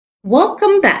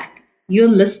Welcome back. You're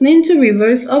listening to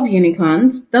Rivers of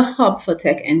Unicorns, the hub for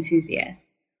tech enthusiasts.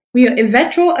 We are a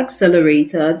virtual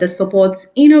accelerator that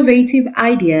supports innovative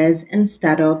ideas and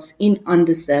startups in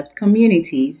underserved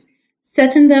communities,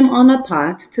 setting them on a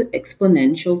path to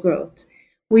exponential growth.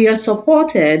 We are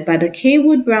supported by the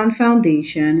Kaywood Brown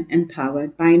Foundation and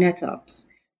powered by NetOps.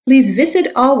 Please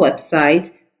visit our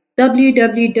website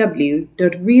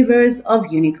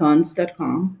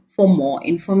www.riversofunicorns.com for more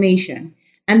information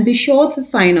and be sure to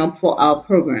sign up for our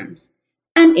programs.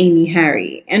 I'm Amy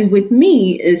Harry, and with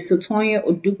me is Sotonya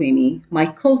Odubemi, my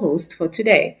co-host for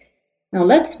today. Now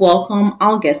let's welcome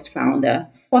our guest founder,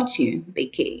 Fortune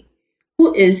Beke,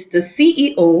 who is the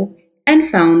CEO and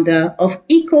founder of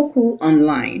Ikoku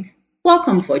Online.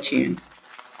 Welcome, Fortune.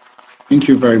 Thank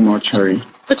you very much, Harry.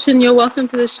 Fortune, you're welcome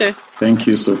to the show. Thank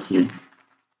you, Soti.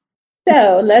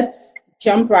 So let's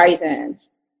jump right in.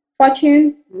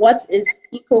 Fortune, what is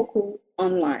Ikoku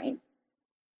Online?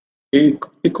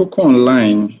 Ikoku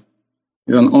Online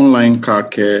is an online car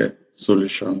care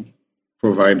solution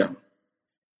provider.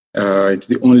 It's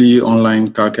the only online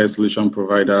car care solution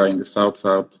provider in the South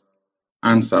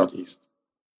and Southeast.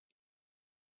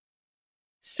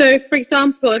 So, for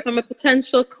example, if I'm a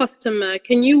potential customer,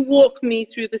 can you walk me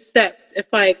through the steps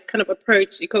if I kind of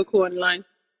approach Ikoku Online?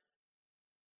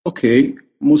 Okay,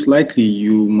 most likely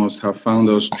you must have found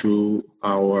us through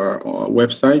our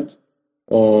website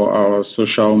or our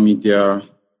social media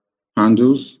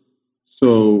handles.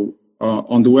 So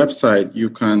on the website, you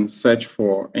can search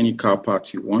for any car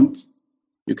part you want.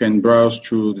 You can browse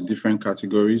through the different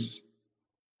categories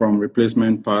from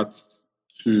replacement parts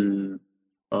to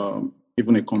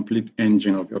even a complete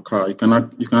engine of your car. You can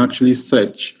actually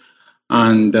search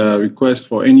and request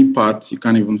for any parts you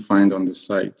can't even find on the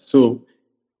site. So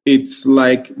it's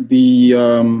like the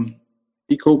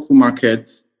Ikoku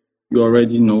market you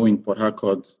already know in Port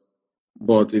Harcourt,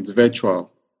 but it's virtual.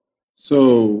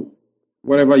 So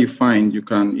whatever you find, you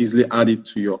can easily add it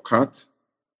to your cart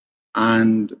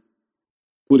and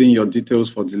put in your details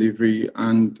for delivery,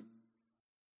 and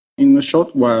in a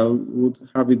short while, we'll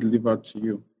have it delivered to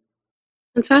you.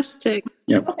 Fantastic.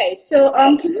 Yeah. Okay, so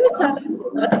can you tell us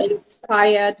what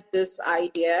inspired this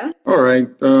idea? All right.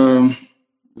 The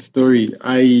story.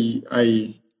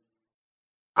 I've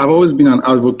always been an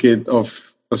advocate of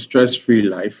a stress-free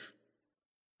life.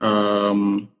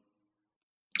 I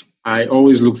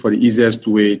always look for the easiest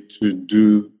way to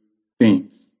do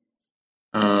things.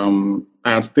 I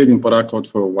had stayed in Port Harcourt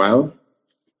for a while.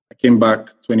 I came back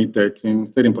 2013,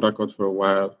 stayed in Port Harcourt for a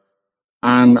while.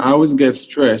 And I always get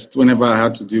stressed whenever I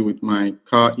had to deal with my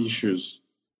car issues,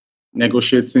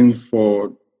 negotiating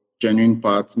for genuine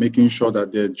parts, making sure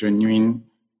that they're genuine.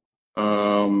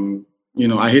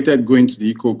 I hated going to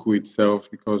the Ikoku itself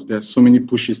because there's so many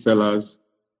pushy sellers.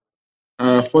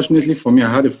 Fortunately for me, I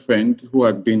had a friend who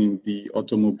had been in the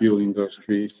automobile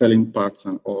industry, selling parts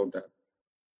and all that.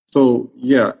 So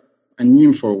yeah, I knew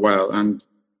him for a while, and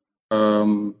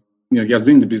he has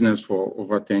been in the business for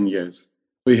over 10 years.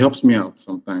 So he helps me out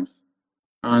sometimes.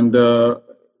 And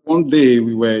one day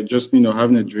we were just,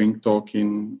 having a drink,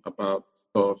 talking about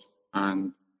stuff,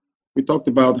 and we talked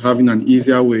about having an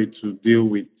easier way to deal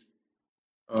with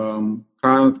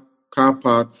car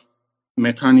parts,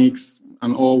 mechanics,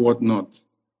 and all whatnot.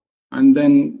 And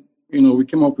then, we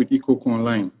came up with Ikoku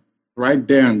Online. Right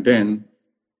there and then,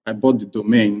 I bought the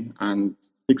domain, and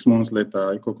 6 months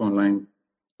later, Ikoku Online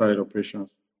started operations.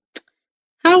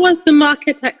 How was the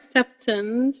market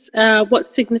acceptance? What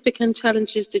significant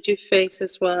challenges did you face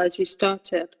as well as you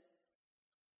started?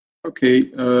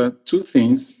 Okay, two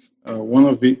things. One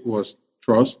of it was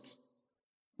trust.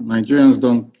 Most Nigerians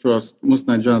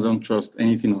don't trust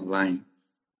anything online.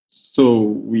 So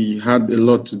we had a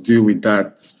lot to do with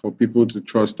that for people to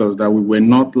trust us, that we were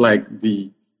not like the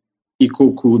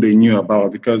Ikoku they knew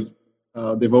about, because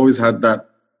they've always had that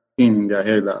thing in their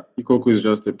head that Ikoku is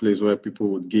just a place where people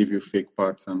would give you fake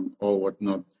parts and all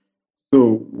whatnot.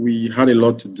 So we had a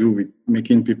lot to do with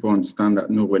making people understand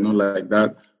that, no, we're not like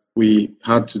that. We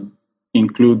had to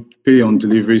include pay on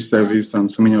delivery service and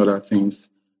so many other things.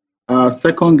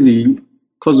 Secondly,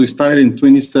 because we started in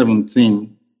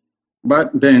 2017,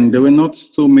 back then there were not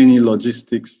so many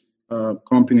logistics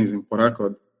companies in Port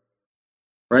Harcourt.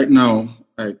 Right now,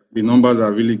 the numbers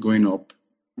are really going up,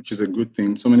 which is a good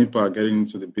thing. So many people are getting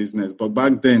into the business. But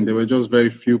back then, there were just very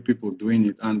few people doing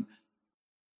it. And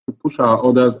to push our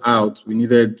orders out, we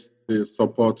needed the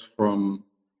support from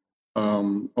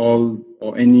all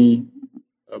or any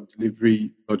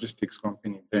delivery logistics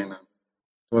company then.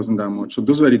 It wasn't that much. So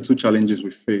those were the two challenges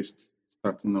we faced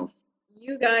starting off.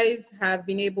 you guys have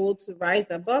been able to rise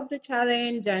above the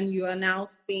challenge and you are now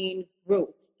seeing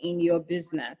growth in your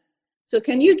business. So,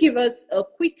 can you give us a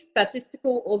quick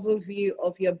statistical overview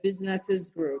of your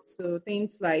business's growth? So,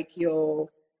 things like your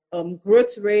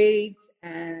growth rate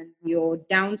and your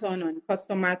downturn on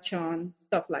customer churn,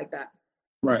 stuff like that.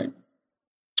 Right.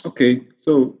 Okay.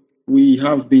 So we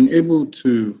have been able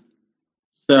to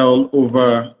sell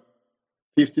over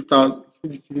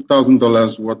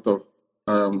 $50,000 worth of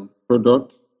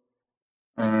products,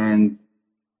 and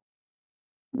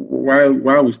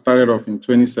while we started off in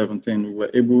 2017, we were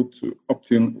able to up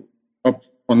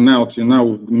for now till now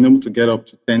we've been able to get up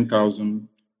to 10,000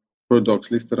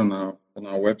 products listed on our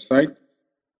website.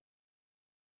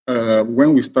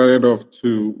 When we started off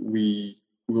too, we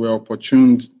were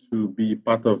opportuned to be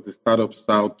part of the Startup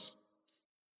South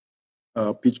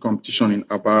pitch competition in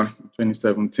Aba in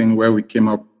 2017, where we came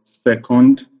up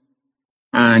second.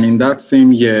 And in that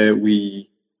same year, we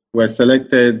were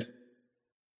selected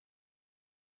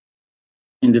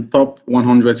in the top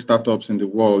 100 startups in the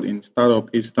world in Startup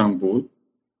Istanbul.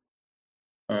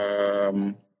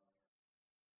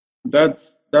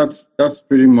 That's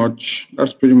pretty much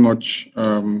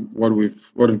what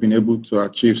we've been able to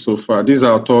achieve so far. This is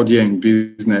our third year in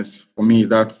business. For me,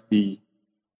 that's the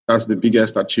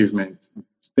biggest achievement.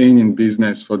 Staying in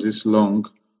business for this long,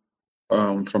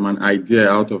 from an idea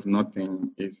out of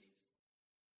nothing, is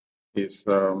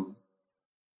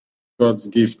God's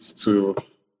gift to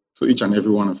each and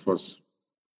every one of us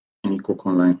in Ikoku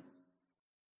Online.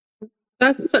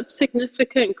 That's such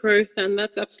significant growth, and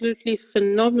that's absolutely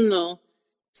phenomenal.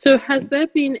 So has there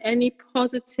been any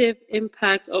positive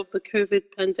impact of the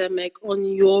COVID pandemic on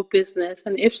your business?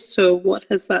 And if so, what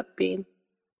has that been?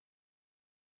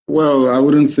 Well, I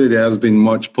wouldn't say there has been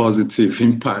much positive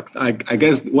impact. I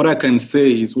guess what I can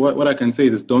say is what I can say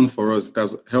it has done for us. It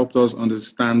has helped us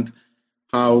understand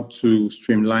how to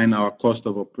streamline our cost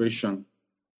of operation,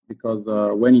 because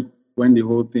when the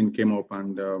whole thing came up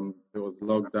and there was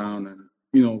lockdown and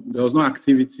there was no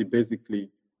activity, basically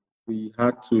we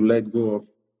had to let go of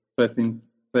certain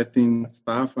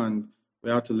staff, and we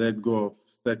had to let go of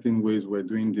certain ways we're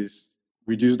doing this,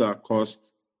 reduced our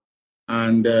costs,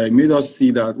 and it made us see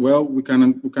that, well, we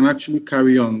can actually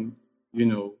carry on,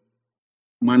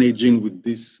 managing with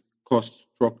this cost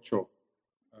structure.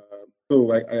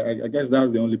 So I guess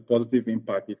that's the only positive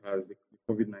impact it has, the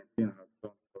COVID-19 has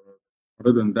done for us.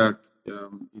 Other than that,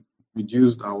 it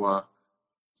reduced our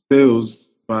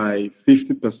sales by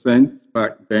 50%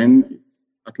 back then.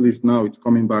 At least now it's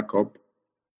coming back up.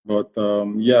 But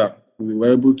yeah, we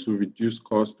were able to reduce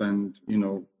cost, and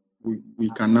we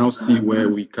can now see where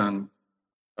we can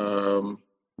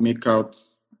make out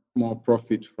more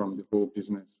profit from the whole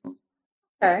business.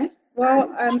 Okay.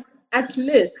 Well, at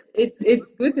least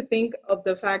it's good to think of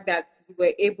the fact that you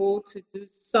were able to do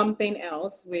something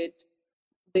else with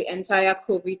the entire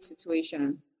COVID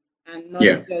situation and not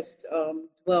just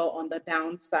dwell on the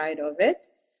downside of it.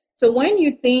 So when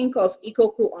you think of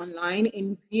Ikoku Online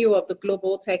in view of the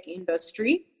global tech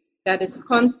industry that is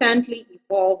constantly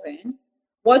evolving,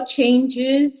 what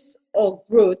changes or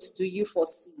growth do you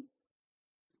foresee?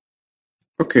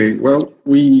 Okay, well,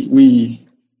 we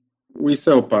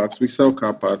sell parts. We sell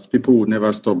car parts. People will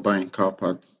never stop buying car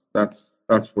parts. That's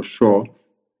for sure.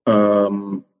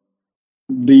 The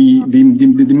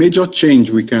major change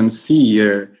we can see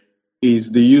here is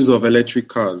the use of electric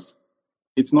cars.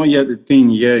 It's not yet a thing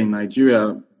here in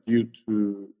Nigeria due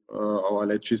to our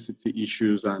electricity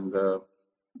issues and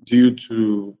due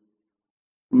to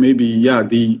maybe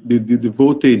the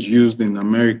voltage used in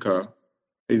America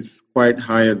is quite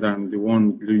higher than the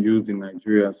one used in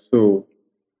Nigeria. So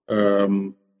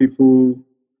people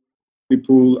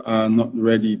are not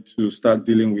ready to start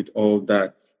dealing with all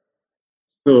that.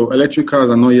 So electric cars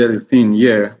are not yet a thing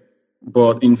here,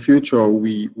 but in future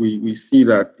we see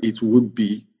that it would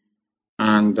be,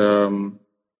 and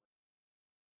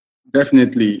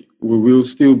definitely we will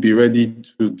still be ready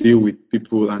to deal with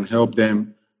people and help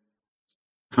them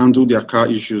handle their car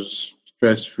issues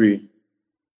stress-free,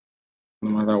 no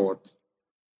matter what.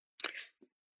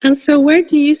 And so where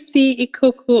do you see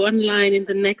Ikoku Online in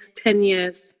the next 10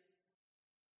 years?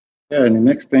 Yeah, in the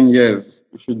next 10 years,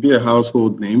 we should be a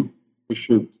household name. We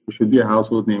should be a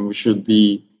household name. We should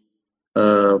be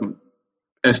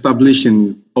established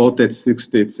in all 36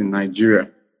 states in Nigeria.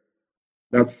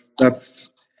 That's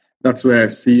where I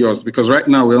see us, because right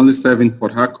now we're only serving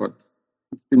Port Harcourt.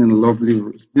 It's been a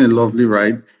lovely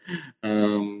ride.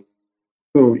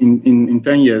 So in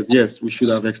 10 years, yes, we should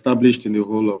have established in the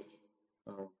whole of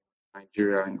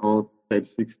Nigeria, in all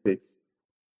 36 states.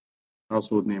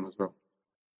 Household name as well.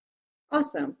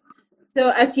 Awesome.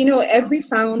 So, as you know, every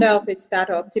founder of a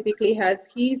startup typically has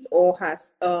his or her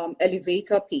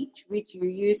elevator pitch, which you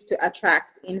use to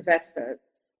attract investors.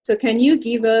 So, can you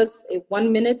give us a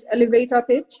 1-minute elevator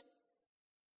pitch?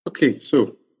 Okay,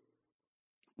 so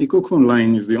Ikoku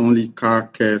Online is the only car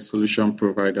care solution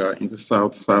provider in the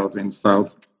South, and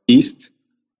Southeast.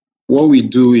 What we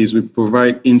do is we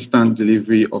provide instant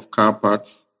delivery of car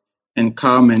parts and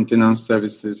car maintenance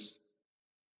services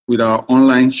with our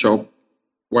online shop,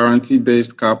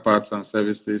 warranty-based car parts and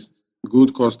services,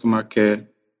 good customer care,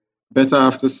 better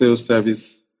after-sales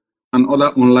service, and other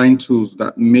online tools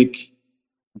that make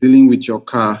dealing with your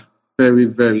car very,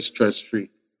 very stress-free.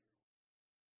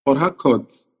 Port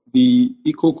Harcourt, the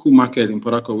Ikoku market in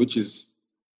Port Harcourt, which is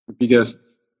the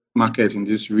biggest market in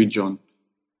this region,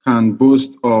 can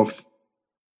boast of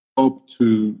up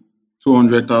to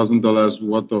 $200,000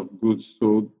 worth of goods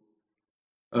sold,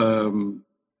 20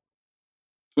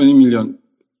 million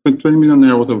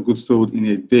naira worth of goods sold in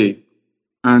a day,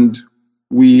 and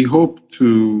we hope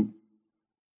to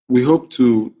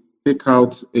take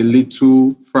out a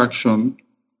little fraction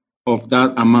of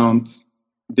that amount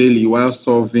daily while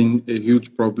solving a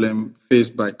huge problem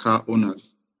faced by car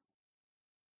owners,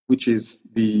 which is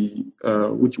the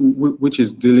which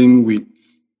is dealing with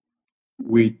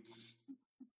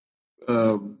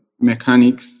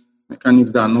mechanics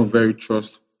that are not very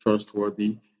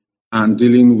trustworthy, and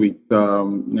dealing with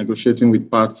negotiating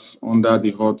with parts under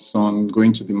the hot sun,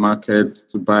 going to the market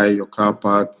to buy your car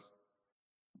parts.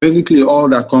 Basically, all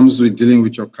that comes with dealing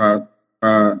with your car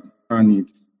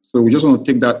needs. So we just want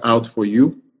to take that out for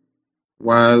you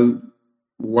while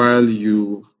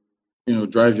you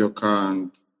drive your car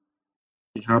and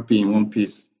be happy in one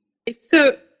piece.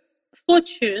 So,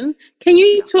 Fortune, can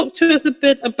you talk to us a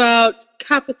bit about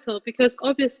capital? Because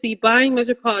obviously buying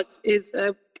motor parts is,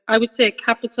 I would say, a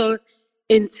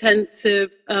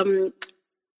capital-intensive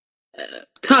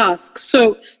task.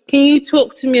 So can you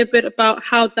talk to me a bit about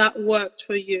how that worked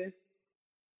for you?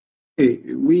 Hey,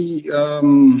 we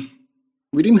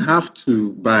didn't have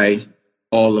to buy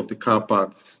all of the car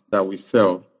parts that we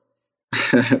sell.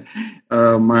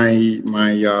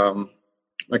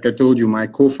 Like I told you, my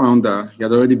co-founder, he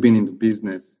had already been in the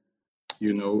business,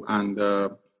 and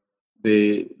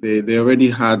they already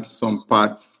had some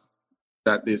parts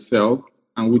that they sell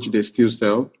and which they still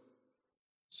sell.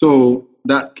 So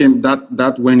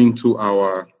that went into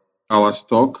our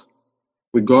stock.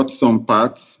 We got some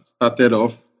parts, started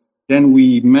off. Then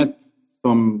we met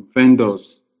some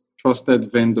vendors,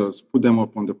 trusted vendors, put them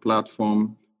up on the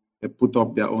platform. They put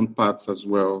up their own parts as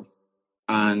well.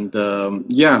 And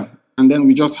and then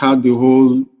we just had the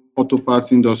whole auto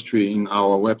parts industry in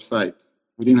our website.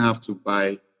 We didn't have to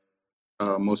buy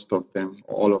most of them,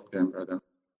 or all of them rather.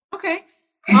 Okay.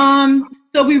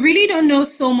 So we really don't know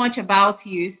so much about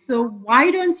you. So why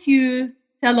don't you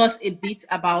tell us a bit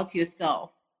about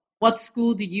yourself? What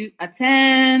school did you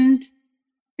attend?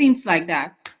 Things like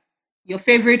that. Your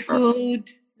favorite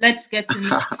food. Let's get to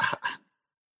know.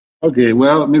 Okay,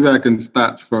 well, maybe I can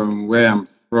start from where I'm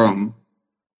from.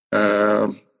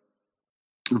 I'm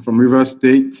from Rivers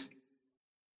State.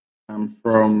 I'm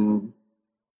from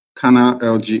Kana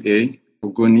LGA,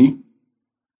 Ogoni.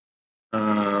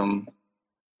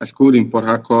 I schooled in Port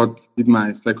Harcourt, did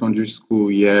my secondary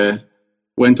school year,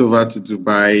 went over to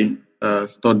Dubai,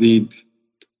 studied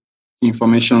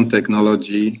information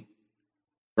technology,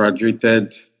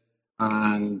 graduated,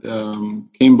 and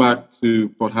came back to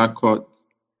Port Harcourt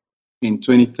in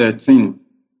 2013.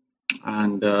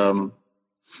 And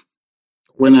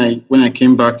when I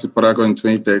came back to Port Harcourt in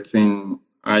 2013,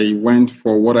 I went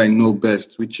for what I know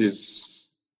best, which is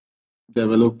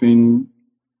developing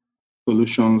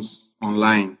solutions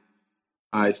online.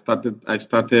 I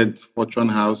started Fortune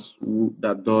House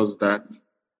that does that,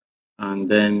 and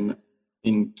then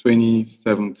in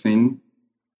 2017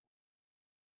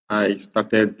 I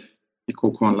started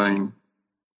Ikoku Online,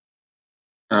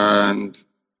 and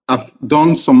I've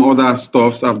done some other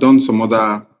stuffs. I've been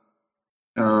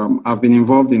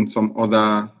involved in some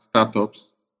other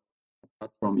startups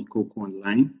apart from Ikoku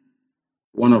Online.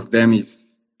 One of them is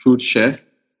TruthShare,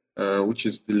 which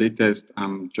is the latest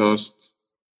I'm just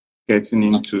getting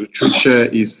into.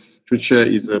 TruthShare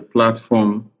is a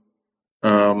platform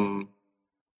that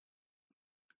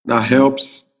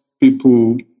helps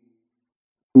people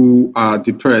who are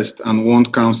depressed and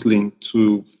want counseling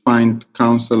to find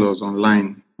counselors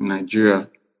online in Nigeria.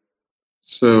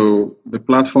 So the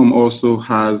platform also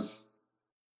has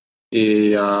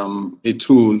a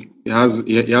tool. It has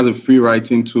a free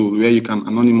writing tool where you can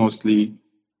anonymously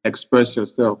express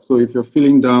yourself. So if you're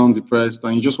feeling down, depressed,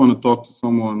 and you just want to talk to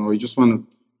someone, or you just want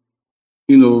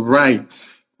to, write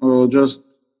or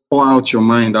just pour out your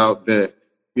mind out there,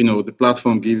 the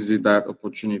platform gives you that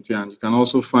opportunity, and you can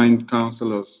also find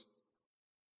counselors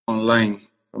online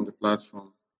from the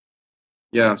platform.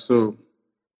 Yeah, so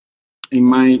in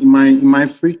my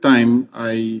free time,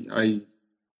 I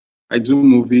do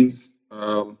movies,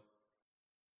 hang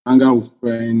out with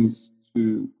friends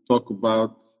to talk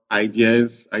about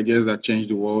ideas that change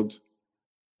the world.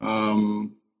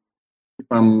 Um, if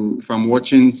I'm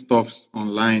watching stuffs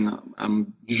online,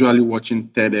 I'm usually watching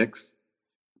TEDx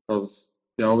because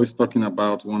they're always talking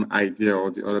about one idea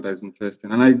or the other that's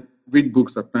interesting. And I read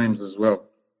books at times as well.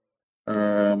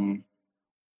 Um,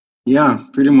 yeah,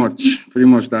 pretty much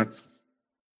that's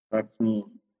me.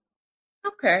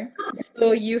 Okay.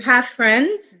 So you have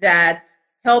friends that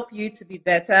help you to be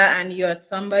better, and you're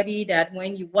somebody that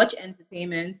when you watch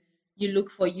entertainment, you look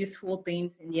for useful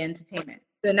things in the entertainment.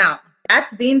 So now,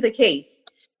 that's being the case,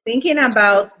 thinking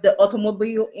about the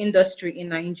automobile industry in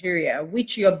Nigeria,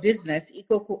 which your business,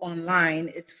 Ikoku Online,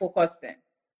 is focused in.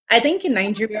 I think in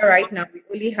Nigeria right now, we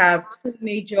only have two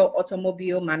major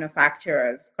automobile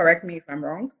manufacturers. Correct me if I'm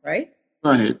wrong, right?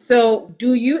 Go ahead. So,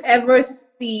 do you ever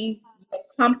see your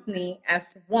company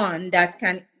as one that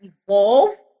can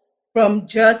evolve from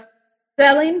just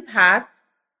selling parts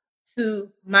to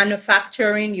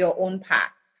manufacturing your own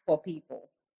parts for people?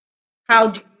 How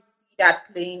do you see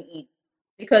that playing in?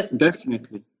 Because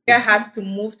Definitely. Nigeria has to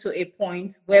move to a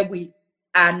point where we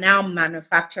are now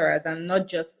manufacturers and not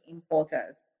just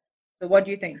importers. So, what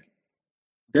do you think?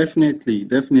 Definitely.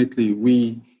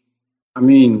 I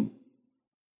mean,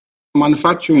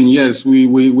 manufacturing, yes,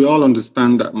 we all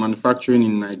understand that manufacturing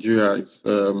in Nigeria is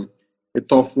a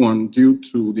tough one due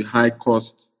to the high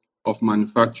cost of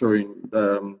manufacturing,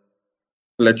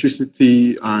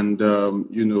 electricity, and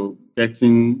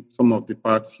getting some of the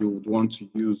parts you would want to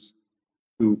use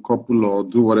to couple or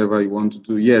do whatever you want to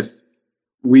do. Yes,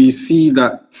 we see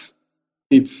that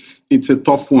it's a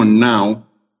tough one now,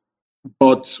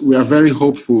 but we are very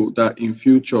hopeful that in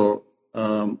future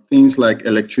things like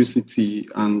electricity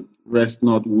and rest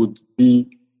not would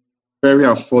be very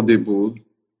affordable.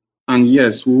 And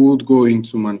yes, we would go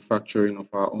into manufacturing of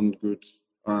our own goods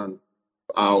and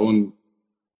our own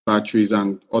batteries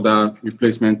and other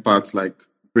replacement parts like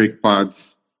brake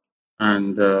pads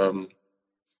and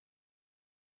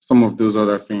some of those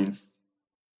other things.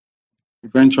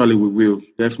 Eventually, we will,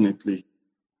 definitely.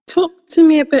 Talk to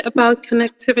me a bit about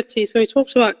connectivity. So we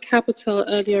talked about capital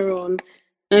earlier on,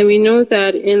 and we know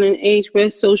that in an age where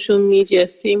social media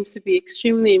seems to be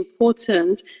extremely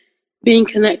important, being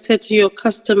connected to your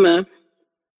customer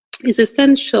is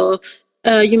essential.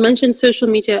 You mentioned social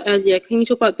media earlier. Can you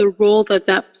talk about the role that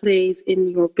that plays in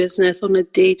your business on a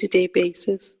day-to-day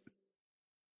basis?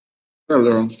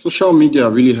 Well, social media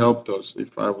really helped us,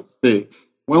 if I would say.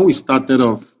 When we started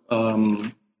off,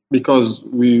 because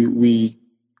we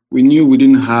knew we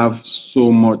didn't have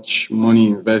so much money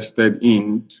invested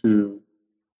in to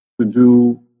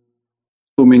do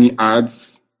so many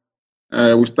ads.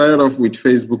 We started off with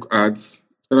Facebook ads.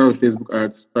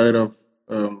 Started off,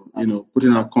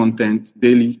 putting out content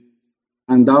daily,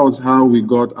 and that was how we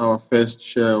got our first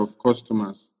share of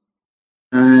customers.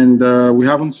 And we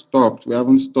haven't stopped. We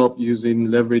haven't stopped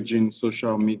leveraging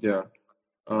social media.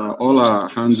 All our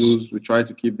handles, we try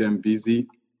to keep them busy.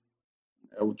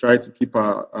 We try to keep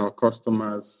our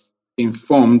customers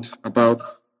informed about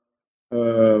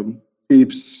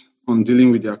tips on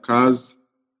dealing with their cars.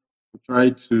 We try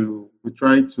to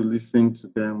listen to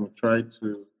them. We try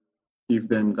to give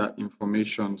them that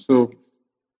information. So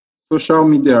social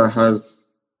media has,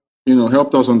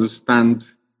 helped us understand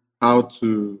how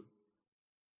to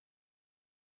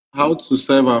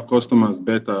serve our customers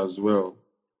better as well.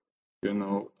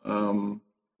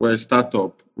 We're a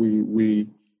startup. We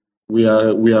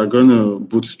are gonna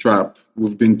bootstrap.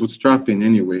 We've been bootstrapping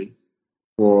anyway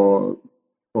for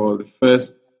the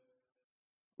first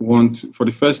for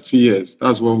the first 2 years.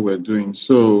 That's what we're doing.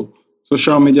 So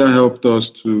social media helped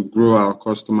us to grow our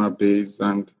customer base,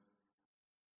 and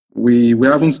we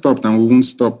haven't stopped, and we won't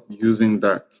stop using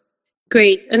that.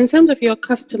 Great. And in terms of your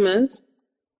customers,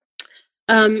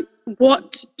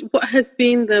 what has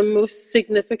been the most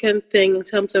significant thing in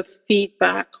terms of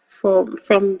feedback from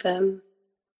them?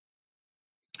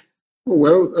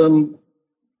 Well,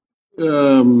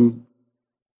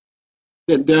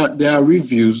 there are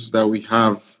reviews that we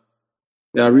have.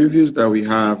 There are reviews that we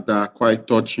have that are quite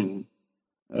touching,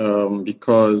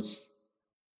 because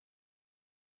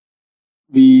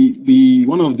the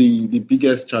one of the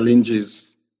biggest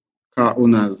challenges car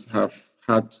owners have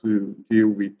had to deal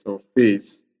with or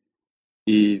face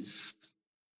is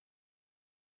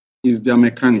their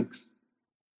mechanics.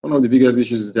 one of the biggest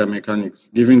issues is their mechanics,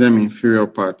 giving them inferior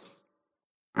parts.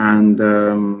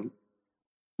 And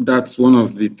that's one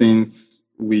of the things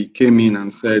we came in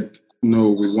and said, no,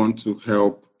 we want to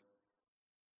help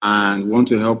and want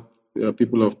to help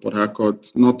people of Port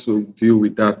Harcourt not to deal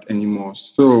with that anymore.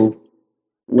 So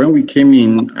when we came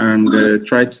in and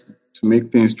tried to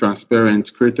make things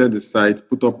transparent, created the site,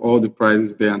 put up all the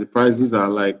prices there, and the prices are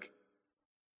like,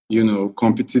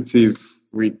 competitive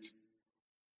with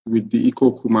the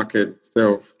Ikoku market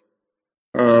itself.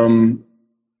 The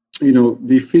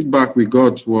feedback we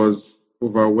got was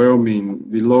overwhelming.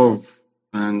 The love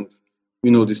and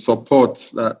the support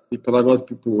that the Port Harcourt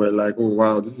people were like, oh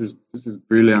wow, this is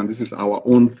brilliant. This is our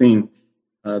own thing.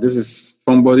 This is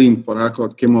somebody in Port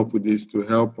Harcourt came up with this to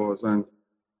help us, and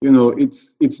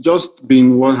it's just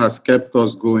been what has kept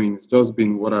us going. It's just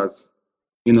been what has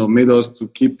made us to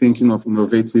keep thinking of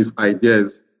innovative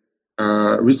ideas.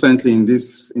 Recently, in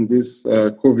this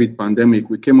COVID pandemic,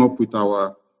 we came up with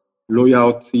our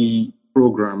loyalty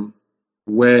program,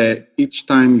 where each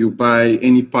time you buy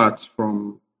any parts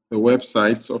from the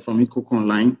website or from Ikoku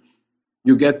Online,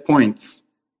 you get points.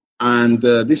 And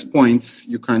these points,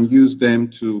 you can use them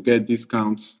to get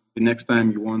discounts the next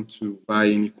time you want to buy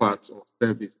any part or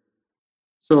service.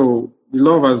 So the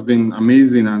love has been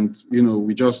amazing, and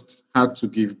we just had to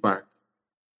give back.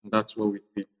 And that's what we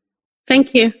did.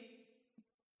 Thank you.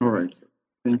 All right.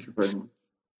 Thank you very much.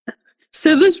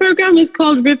 So this program is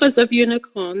called Rivers of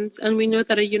Unicorns, and we know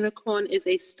that a unicorn is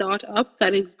a startup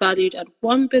that is valued at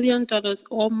 $1 billion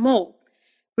or more,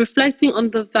 reflecting on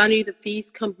the value that these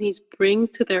companies bring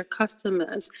to their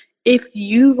customers. If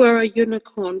you were a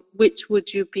unicorn, which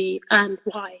would you be and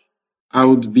why? I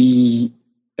would be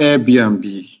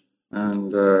Airbnb.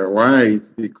 And why?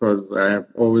 It's because I have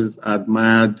always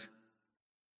admired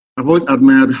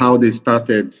how they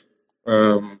started.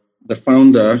 The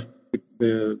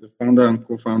founder and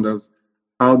co-founders,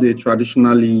 how they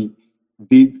traditionally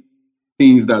did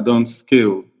things that don't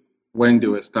scale when they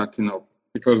were starting up,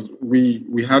 because we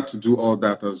had to do all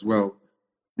that as well.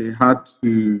 They had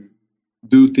to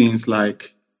do things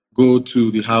like go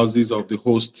to the houses of the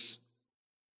hosts,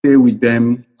 stay with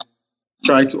them,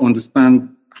 try to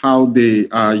understand how they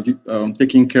are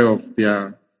taking care of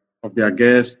their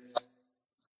guests.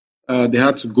 They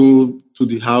had to go to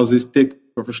the houses, take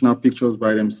professional pictures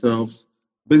by themselves.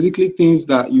 Basically, things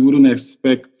that you wouldn't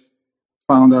expect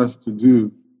founders to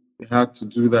do. They had to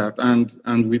do that,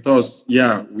 and with us,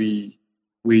 yeah, we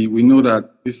know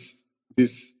that this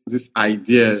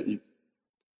idea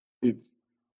it's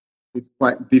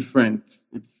quite different.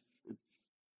 It's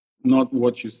not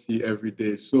what you see every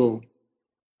day. So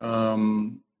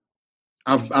I've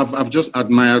just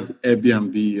admired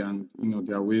Airbnb and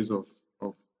their ways of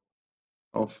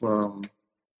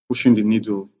pushing the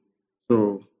needle.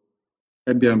 So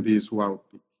Airbnb is who I would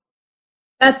pick.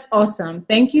 That's awesome.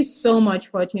 Thank you so much,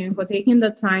 Fortune, for taking the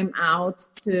time out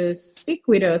to speak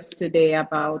with us today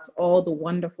about all the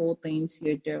wonderful things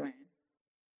you're doing.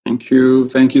 Thank you.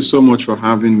 Thank you so much for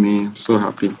having me. I'm so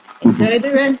happy. Enjoy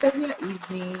the rest of your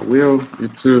evening. I will. You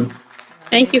too.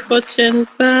 Thank you, Fortune.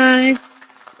 Bye.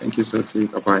 Thank you, Sati.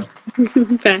 Bye-bye.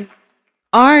 Bye.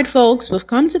 All right, folks, we've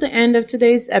come to the end of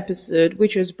today's episode,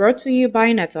 which was brought to you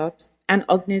by NetOps, an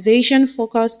organization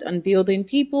focused on building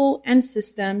people and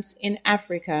systems in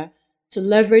Africa to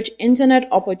leverage internet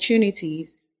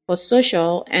opportunities for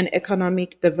social and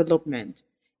economic development,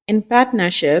 in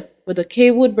partnership with the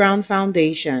Kaywood Brown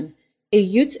Foundation, a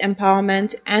youth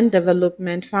empowerment and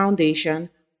development foundation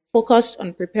focused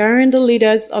on preparing the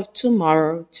leaders of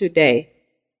tomorrow today.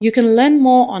 You can learn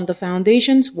more on the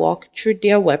foundation's work through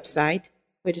their website,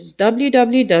 which is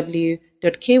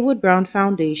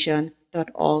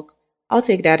www.kaywoodbrownfoundation.org. I'll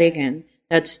take that again.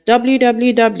 That's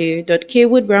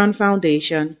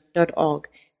www.kaywoodbrownfoundation.org.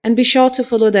 And be sure to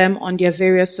follow them on their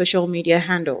various social media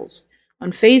handles.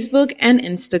 On Facebook and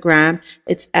Instagram,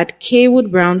 it's at Kaywood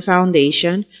Brown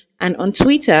Foundation, and on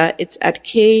Twitter, it's at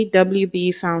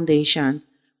KWB Foundation.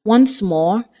 Once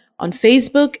more, on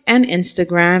Facebook and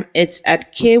Instagram, it's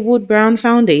at Kaywood Brown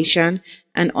Foundation,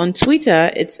 and on Twitter,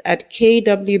 it's at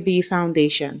KWB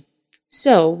Foundation.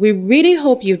 So, we really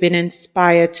hope you've been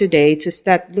inspired today to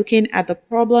start looking at the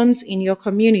problems in your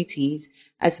communities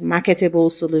as marketable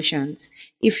solutions.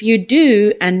 If you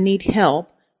do and need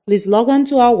help, please log on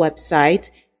to our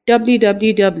website,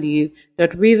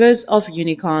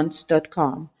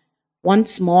 www.riversofunicorns.com.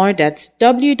 Once more, that's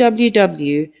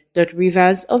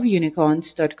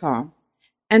www.riversofunicorns.com.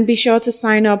 And be sure to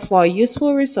sign up for our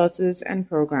useful resources and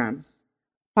programs.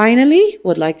 Finally,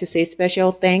 would like to say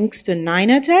special thanks to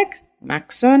Nina Tech,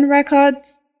 Maxon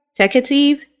Records,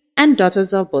 Techative, and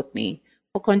Daughters of Botany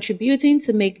for contributing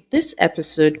to make this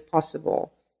episode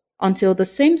possible. Until the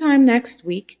same time next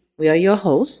week, we are your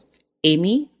hosts,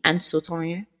 Amy and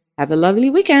Sotonya. Have a lovely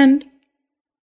weekend.